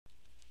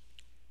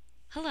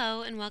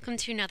Hello and welcome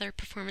to another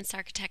Performance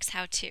Architects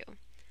How-To.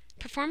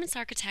 Performance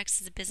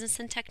Architects is a business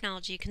and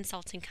technology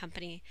consulting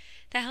company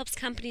that helps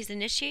companies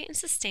initiate and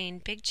sustain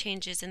big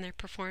changes in their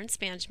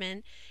performance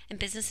management and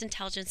business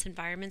intelligence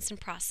environments and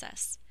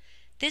process.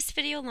 This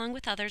video, along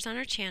with others on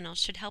our channel,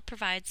 should help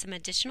provide some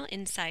additional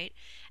insight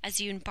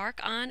as you embark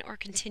on or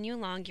continue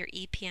along your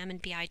EPM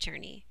and BI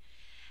journey.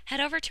 Head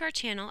over to our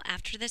channel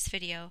after this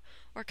video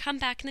or come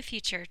back in the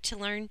future to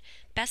learn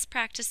best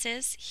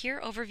practices, hear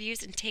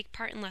overviews, and take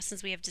part in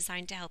lessons we have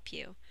designed to help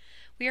you.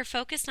 We are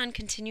focused on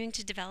continuing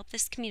to develop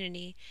this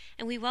community,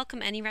 and we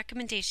welcome any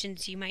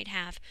recommendations you might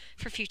have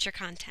for future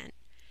content.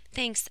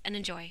 Thanks and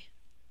enjoy.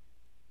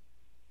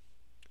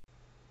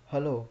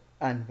 Hello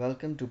and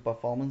welcome to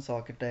Performance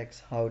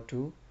Architects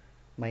How-To.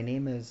 My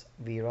name is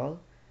Viral.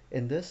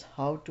 In this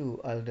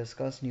How-To, I'll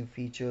discuss new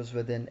features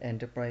within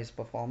Enterprise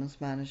Performance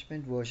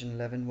Management version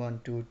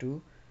 11.1.2.2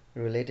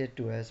 related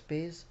to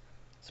Essbase,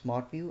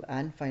 Smartview,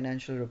 and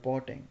financial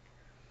reporting.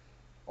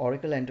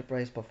 Oracle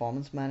Enterprise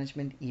Performance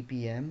Management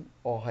EPM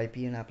or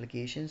Hyperion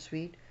Application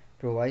Suite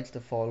provides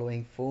the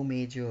following four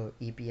major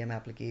EPM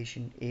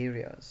application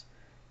areas.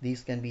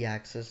 These can be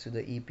accessed to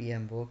the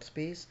EPM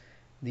workspace.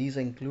 These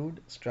include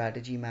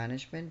strategy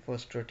management for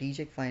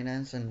strategic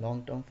finance and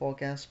long-term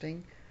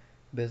forecasting,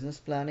 business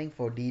planning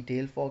for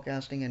detailed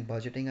forecasting and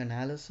budgeting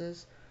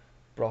analysis,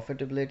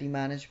 profitability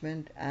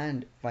management,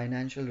 and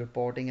financial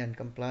reporting and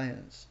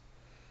compliance.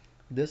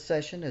 This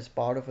session is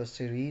part of a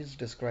series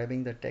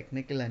describing the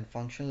technical and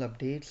functional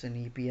updates in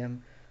EPM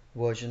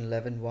version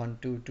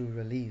 11.1.2.2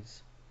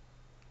 release.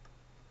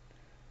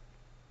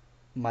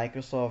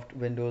 Microsoft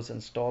Windows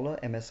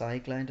Installer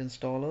MSI client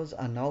installers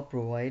are now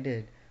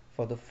provided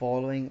for the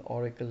following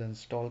Oracle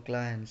install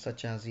clients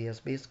such as the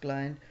Essbase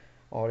client,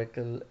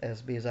 Oracle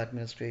Essbase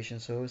Administration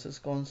Services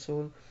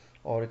Console,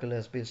 Oracle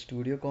Essbase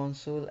Studio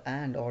Console,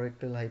 and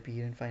Oracle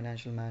Hyperion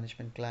Financial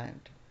Management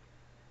Client.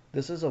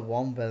 This is a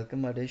warm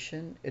welcome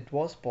addition. It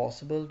was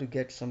possible to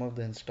get some of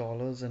the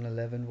installers in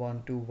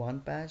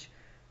 11.1.2.1 patch,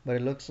 but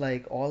it looks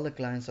like all the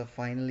clients are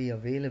finally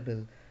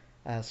available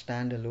as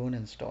standalone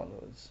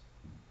installers.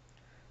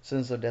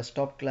 Since the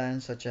desktop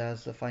clients such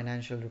as the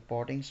Financial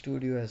Reporting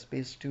Studio,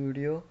 Essbase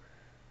Studio,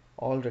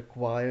 all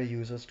require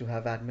users to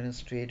have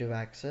administrative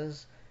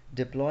access,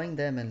 deploying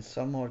them in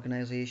some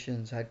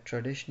organizations had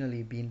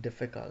traditionally been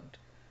difficult.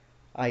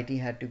 IT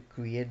had to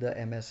create the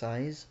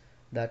MSIs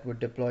that would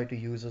deploy to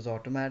users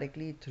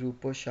automatically through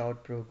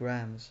push-out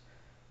programs.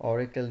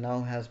 Oracle now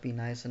has been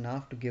nice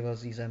enough to give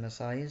us these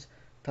MSIs,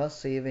 thus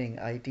saving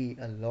IT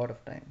a lot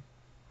of time.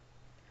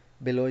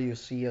 Below you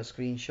see a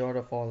screenshot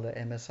of all the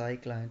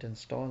MSI client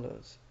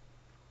installers.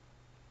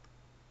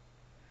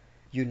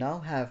 You now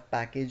have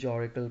Package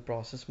Oracle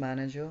Process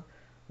Manager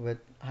with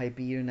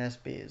Hyperion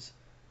Essbase.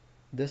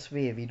 This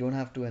way we don't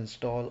have to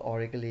install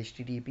Oracle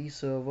HTTP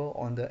server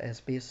on the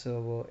Essbase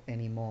server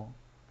anymore.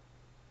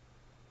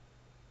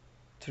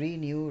 3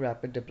 new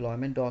rapid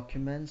deployment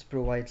documents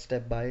provide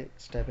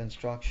step-by-step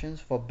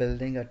instructions for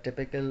building a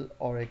typical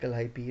Oracle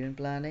Hyperion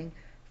planning,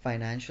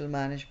 financial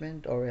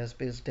management, or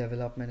Essbase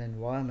development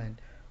environment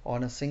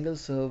on a single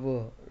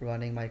server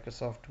running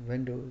Microsoft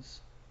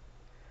Windows.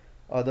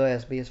 Other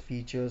Essbase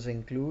features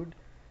include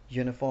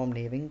Uniform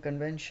Naming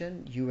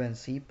Convention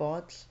 (UNC)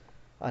 pods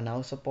are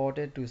now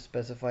supported to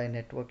specify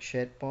network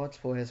shared pods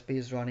for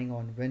Essbase running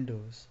on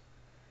Windows.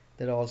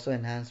 There are also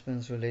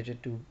enhancements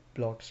related to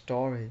block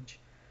storage.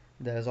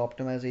 There is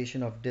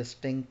optimization of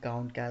distinct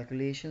count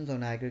calculations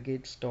on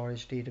aggregate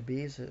storage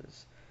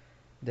databases.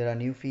 There are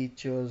new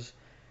features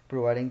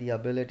providing the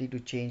ability to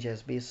change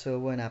Essbase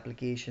server and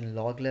application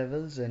log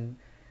levels in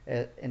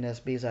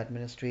Essbase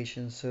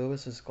Administration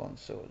Services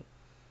Console.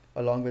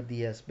 Along with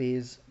the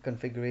Essbase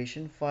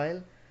configuration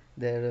file,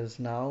 there is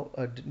now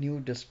a new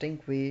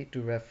distinct way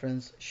to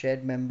reference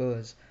shared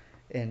members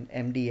in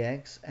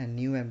MDX, and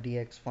new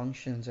MDX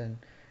functions and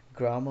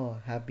grammar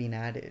have been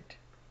added.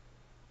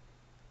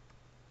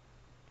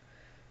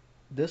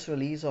 This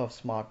release of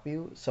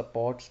Smartview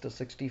supports the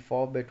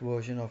 64-bit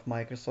version of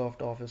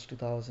Microsoft Office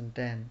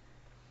 2010.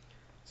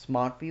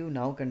 Smartview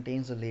now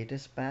contains the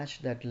latest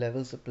patch that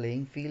levels the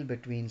playing field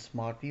between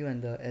Smartview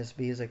and the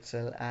Essbase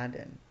Excel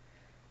add-in.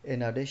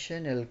 In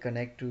addition, it will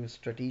connect to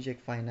Strategic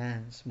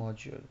Finance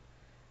module.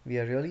 We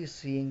are really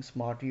seeing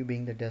Smartview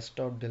being the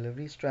desktop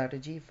delivery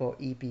strategy for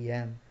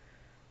EPM.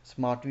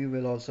 Smartview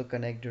will also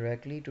connect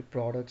directly to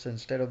products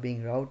instead of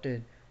being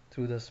routed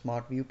through the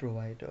Smartview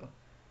provider.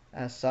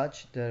 As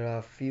such, there are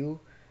a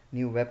few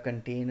new web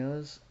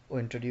containers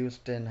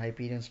introduced in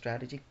Hyperion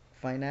Strategic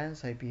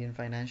Finance, Hyperion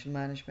Financial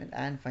Management,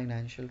 and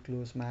Financial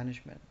Close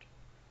Management.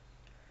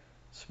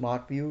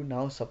 Smartview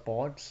now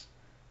supports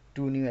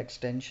 2 new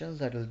extensions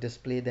that will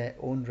display their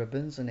own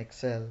ribbons in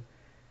Excel.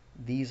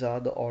 These are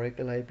the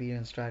Oracle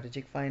Hyperion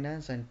Strategic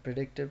Finance and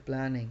Predictive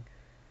Planning,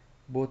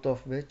 both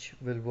of which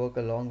will work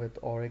along with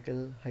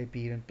Oracle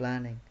Hyperion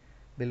Planning.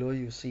 Below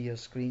you see a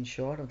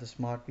screenshot of the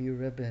Smartview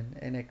ribbon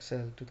in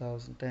Excel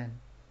 2010.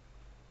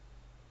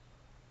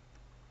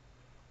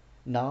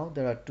 Now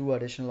there are 2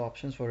 additional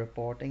options for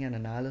reporting and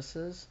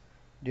analysis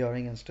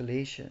during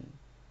installation.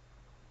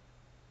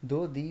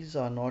 Though these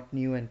are not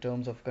new in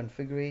terms of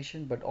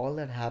configuration, but all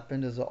that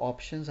happened is the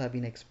options have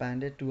been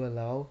expanded to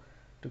allow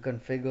to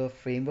configure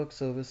framework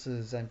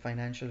services and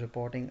financial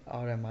reporting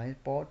RMI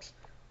ports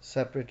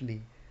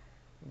separately,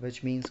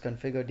 which means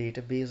configure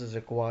database is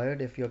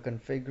required if you're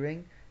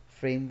configuring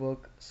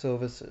framework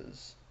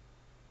services.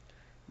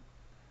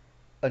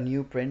 A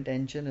new print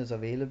engine is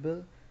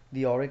available.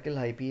 The Oracle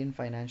Hyperion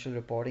Financial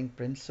Reporting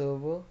Print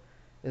Server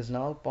is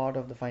now part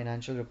of the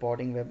financial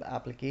reporting web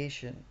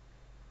application.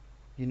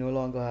 You no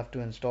longer have to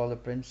install a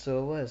print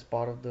server as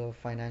part of the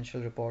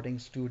Financial Reporting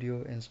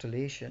Studio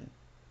installation.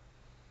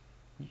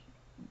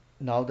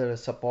 Now there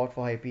is support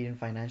for Hyperion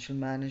Financial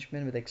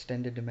Management with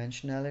extended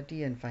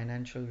dimensionality and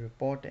financial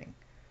reporting.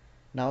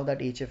 Now that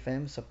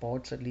HFM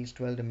supports at least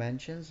 12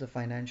 dimensions, the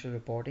Financial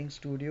Reporting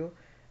Studio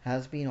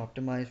has been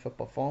optimized for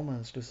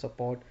performance to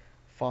support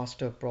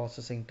faster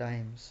processing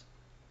times.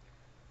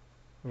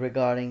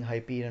 Regarding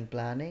Hyperion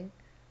Planning,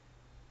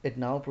 it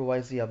now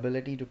provides the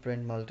ability to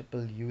print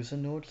multiple user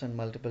notes and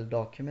multiple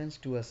documents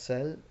to a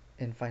cell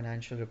in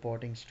Financial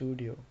Reporting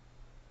Studio.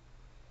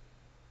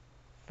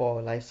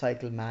 For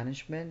lifecycle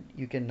management,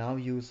 you can now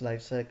use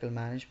lifecycle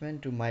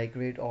management to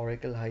migrate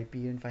Oracle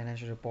Hyperion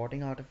financial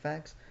reporting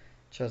artifacts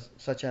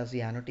such as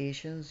the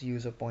annotations,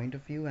 user point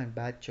of view, and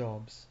batch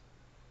jobs.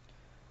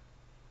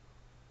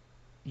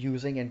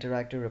 Using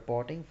interactive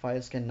reporting,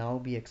 files can now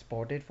be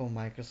exported from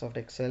Microsoft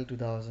Excel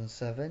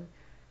 2007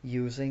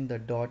 using the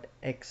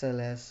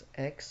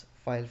 .xlsx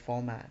file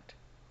format.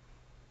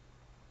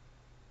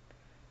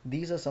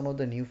 These are some of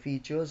the new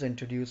features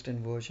introduced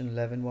in version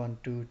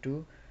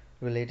 11.1.2.2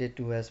 related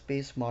to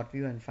Essbase,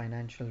 Smartview, and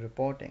financial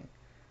reporting.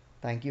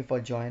 Thank you for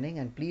joining,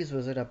 and please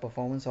visit our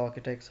Performance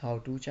Architects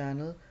How-To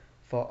channel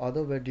for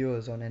other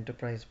videos on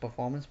enterprise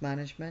performance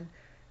management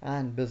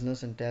and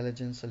business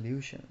intelligence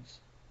solutions.